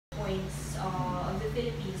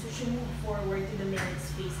Philippines, who should move forward to the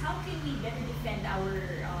minutes phase, how can we better defend our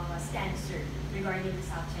stance, sir, regarding the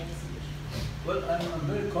South China Sea issue? Well, I'm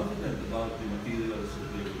very confident about the materials that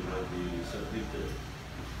we have already submitted,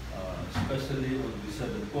 especially on the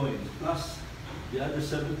 7 points, plus the other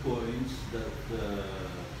 7 points that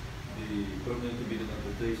the permanent committee on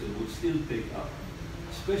arbitration would still take up,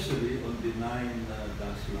 especially on the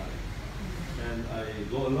 9-dash line. And I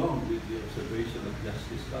go along with the observation of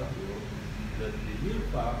Justice Cabrio that the mere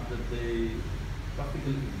fact that they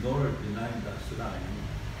practically ignored the 9-dash line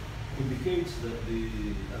indicates that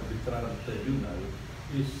the arbitral tribunal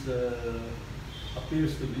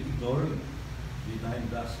appears to be ignoring the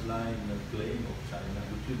 9-dash line claim of China,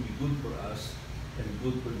 which will be good for us and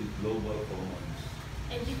good for the global commons.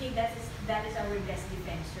 And do you think that is our best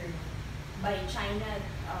defense, sir, by China,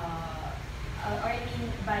 or I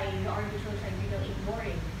mean by the arbitral tribunal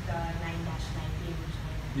ignoring the 9-dash line claim of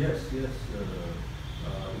China? Yes,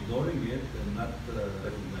 ignoring it and not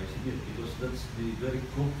recognizing it, because that's the very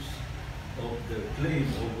crux of their claim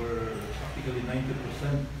over practically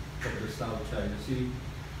 90% of the South China Sea,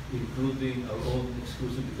 including our own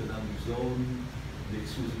exclusive economic zone, the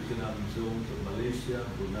exclusive economic zones of Malaysia,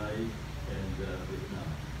 Brunei, and Vietnam.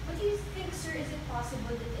 What do you think, sir? Is it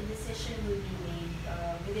possible that a decision will be made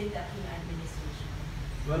within the Aquino administration?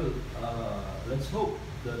 Well, let's hope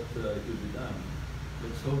that it will be done.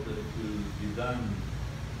 Let's hope that it will be done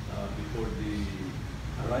before the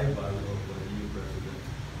arrival of the new president.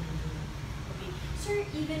 Okay. Sir,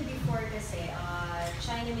 even before kasi,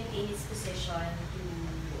 China maintained its position to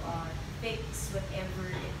fix whatever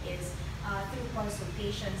it is through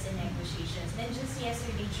consultations and negotiations. Then just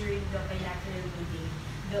yesterday during the bilateral meeting,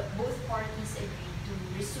 both parties agreed to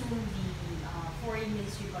resume the foreign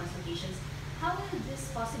ministry consultations. How will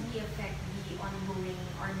this possibly affect the ongoing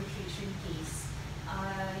arbitration case?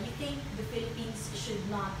 You think the Philippines should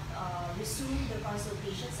not resume the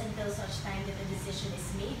consultations until such time that a decision is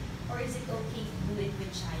made? Or is it okay to do it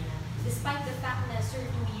with China? Despite the fact na sir,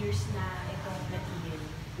 2 years na itong natigil.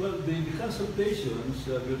 Well, the consultations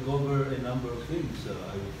will cover a number of things,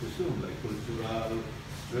 I would presume, like cultural,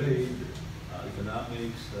 trade,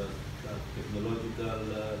 economics, technological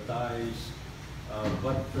ties,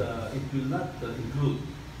 but it will not include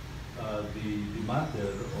the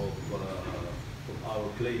matter of our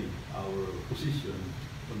claim, our position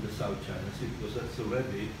on the South China Sea, because that's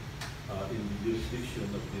already in the jurisdiction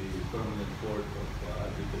of the Permanent Court of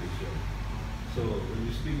Arbitration. So when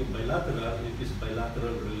you speak of bilateral, it is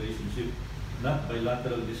bilateral relationship, not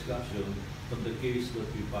bilateral discussion on the case that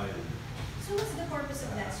we filed. So what's the purpose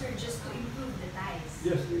of that, sir? Just to improve the ties?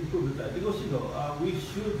 Yes, to improve the ties. Because, we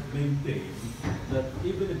should maintain that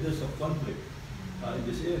even if there's a conflict in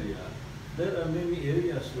this area, there are many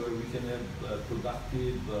areas where we can have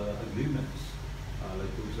productive agreements, like,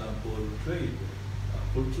 for example, trade,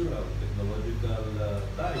 cultural, technological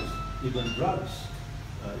ties, even drugs.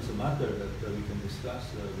 Is a matter that we can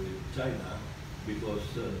discuss with China, because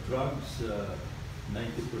drugs, 90%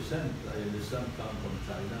 I understand come from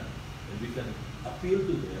China, and we can appeal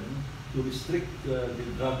to them to restrict the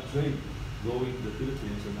drug trade going to the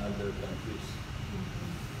Philippines and other countries.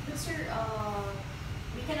 But sir,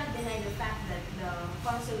 we cannot deny the fact that the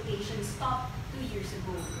consultation stopped 2 years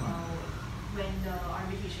ago when the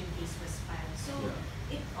arbitration case was filed. So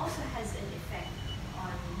it also has an effect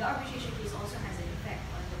on, the arbitration case also has an effect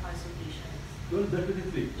on the consultations. Well,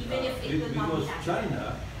 definitely. Even if it will not be because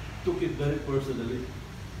China took it very personally.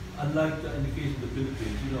 Unlike in the case of the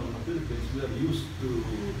Philippines, in the Philippines we are used to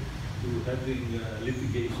having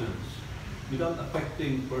litigations without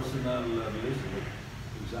affecting personal relations.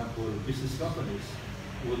 For example, business companies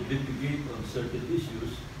would litigate on certain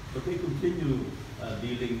issues, but they continue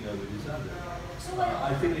dealing with each other. So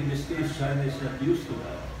I think in this case, China is not used to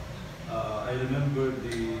that. I remember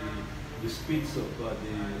the speech of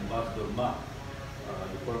the Ambassador Ma,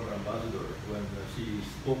 the former ambassador, when she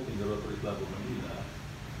spoke in the Rotary Club of Manila,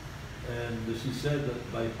 and she said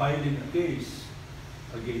that by filing a case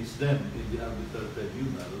against them in the arbitral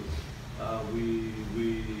tribunal, we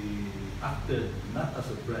acted not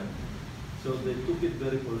as a friend. So they took it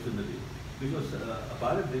very personally, because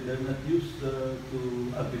apparently they're not used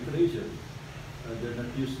to arbitration. They're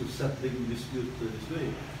not used to settling disputes this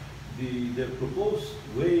way. The proposed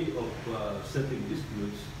way of settling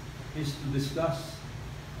disputes is to discuss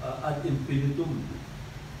ad infinitum,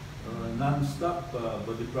 non-stop,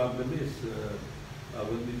 but the problem is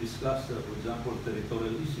when we discuss, for example,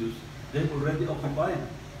 territorial issues, they've already occupied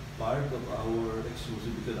part of our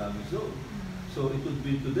exclusive economic zone. So it would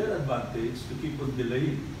be to their advantage to keep on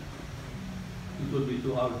delaying. It would be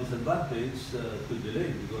to our disadvantage to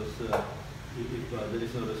delay, because if there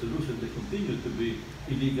is no resolution, they continue to be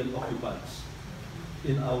illegal occupants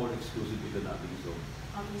in our exclusive economic zone.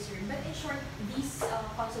 Okay, sir. But in short, these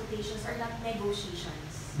consultations are not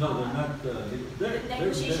negotiations. No, they're not. The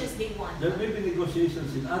negotiations they want. There may be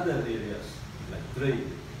negotiations in other areas like trade,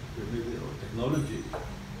 there may be or technology,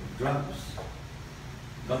 drugs,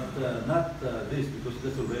 but not this because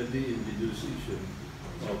that's already in the jurisdiction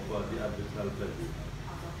of the arbitral tribunal.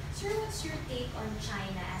 Sir, what's your take on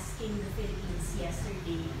China asking the Philippines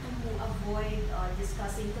yesterday to avoid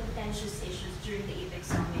discussing contentious issues during the APEC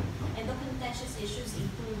summit? And the contentious issues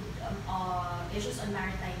include issues on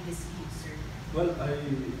maritime disputes, sir. Well, I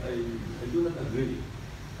do not agree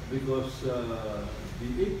because the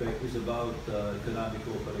APEC is about economic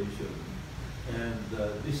cooperation, and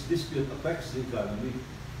this dispute affects the economy,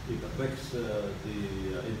 it affects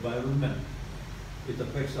the environment, it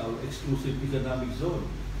affects our exclusive economic zone.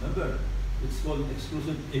 Remember, it's called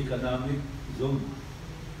exclusive economic zone.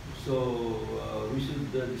 So we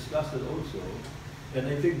should discuss it also. And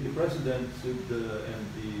I think the President should, and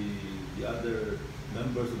the other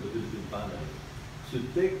members of the Philippine panel should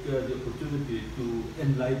take the opportunity to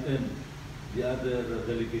enlighten the other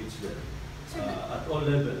delegates there at all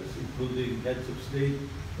levels, including heads of state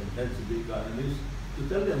and heads of the economies, to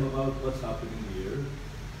tell them about what's happening here,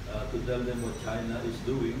 to tell them what China is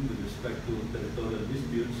doing with respect to territorial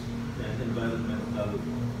disputes and environmental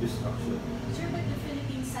destruction. Sir, but the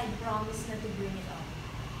Philippine side promised not to bring it up.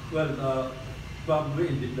 Well,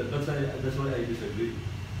 probably that's why I disagree.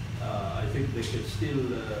 I think they can still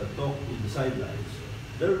talk in the sidelines.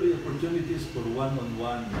 There will be opportunities for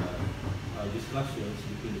one-on-one discussions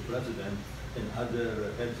between the President and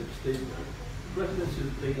other heads of state. The President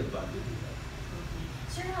should take advantage of that.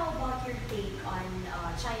 Sir, how about your take on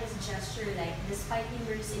China's gesture, like despite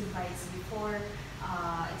numerous invites before,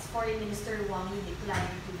 its Foreign Minister Wang Yi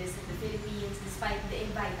declined to visit the Philippines despite the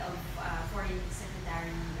invite of Foreign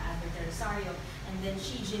Secretary Alberto Rosario, and then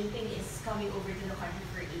Xi Jinping is coming over to the country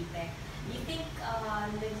for APEC. Do you think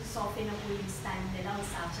nag-soften na po yung stand nila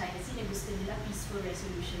sa China kasi gusto nila peaceful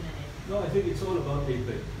resolution na rin? No, I think it's all about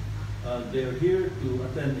APEC. They're here to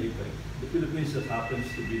attend APEC. The Philippines just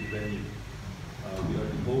happens to be the venue. We are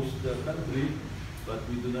the host country, but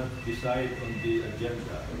we do not decide on the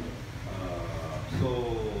agenda. So,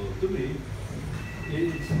 to me,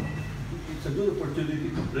 it's a good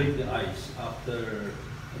opportunity to break the ice after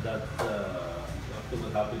that, after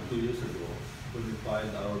what happened 2 years ago when we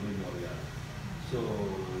filed our memorial. So,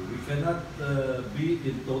 we cannot be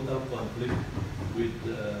in total conflict with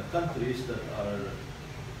countries that are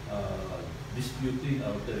disputing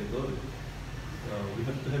our territory. We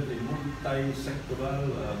have to have a multi-sectoral,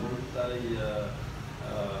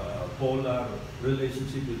 multi-polar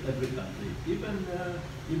relationship with every country, even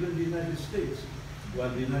the United States. While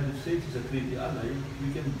the United States is a treaty ally,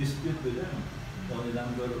 we can dispute with them on a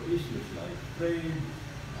number of issues like trade,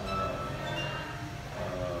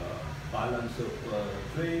 balance of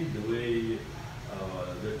trade, the way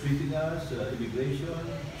they're treating us, immigration,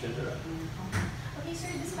 etc. Okay,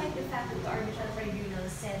 sir, despite the fact that the arbitral tribunal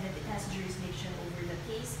said that it has jurisdiction over the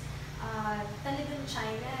case, talagang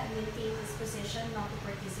China maintains its position not to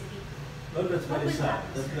participate. Well, that's very sad.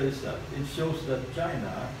 That's very sad. It shows that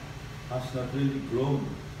China has not really grown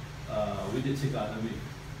with its economy.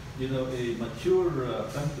 You know, a mature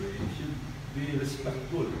country should be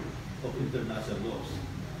respectful of international laws.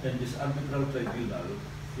 And this arbitral tribunal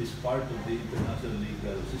is part of the international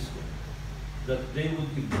legal system. That they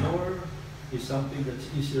would ignore is something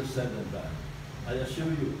that's easier said than done. I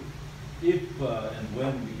assure you, if and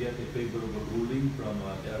when we get a favorable ruling from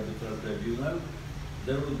the arbitral tribunal,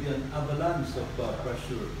 there will be an avalanche of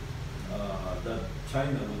pressure that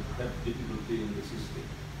China would have difficulty in resisting.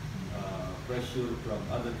 Pressure from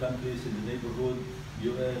other countries in the neighborhood,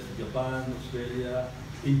 US, Japan, Australia,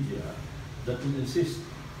 India, that would insist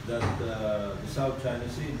that the South China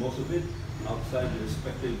Sea, most of it outside the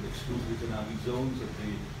respective exclusive economic zones of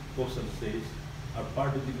the coastal states, are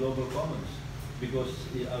part of the global commons. Because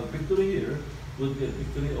our victory here would be a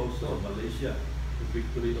victory also of Malaysia, a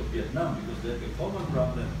victory of Vietnam, because they have a common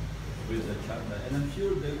problem with China. And I'm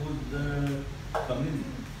sure they would come in,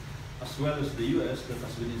 as well as the US that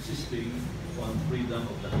has been insisting on freedom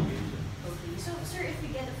of navigation. Okay, so sir, if we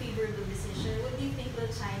get a favorable decision, what do you think will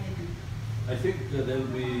China do? I think they'll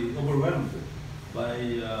be overwhelmed by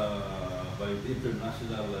the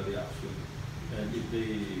international reaction. And if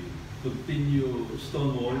they continue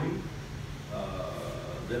stonewalling,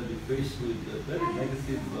 they'll be faced with a very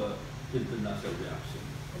negative international reaction.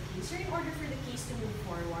 Okay, sir, in order for the case to move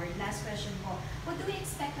forward, last question po, what do we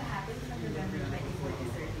expect to happen from November 24 to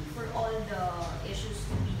 30 for all the issues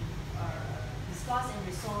to be discussed and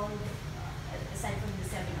resolved aside from the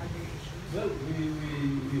 7 other issues? Well,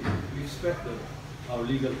 we expect that our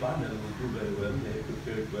legal panel will do very well. They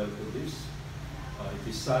prepared well for this. It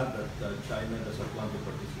is sad that China doesn't want to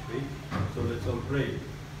participate. So let's all pray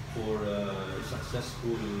for a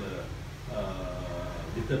successful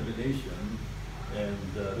determination and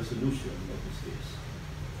resolution of this case.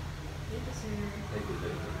 Thank you, sir. Thank you.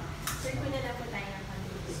 Sir, kuna na po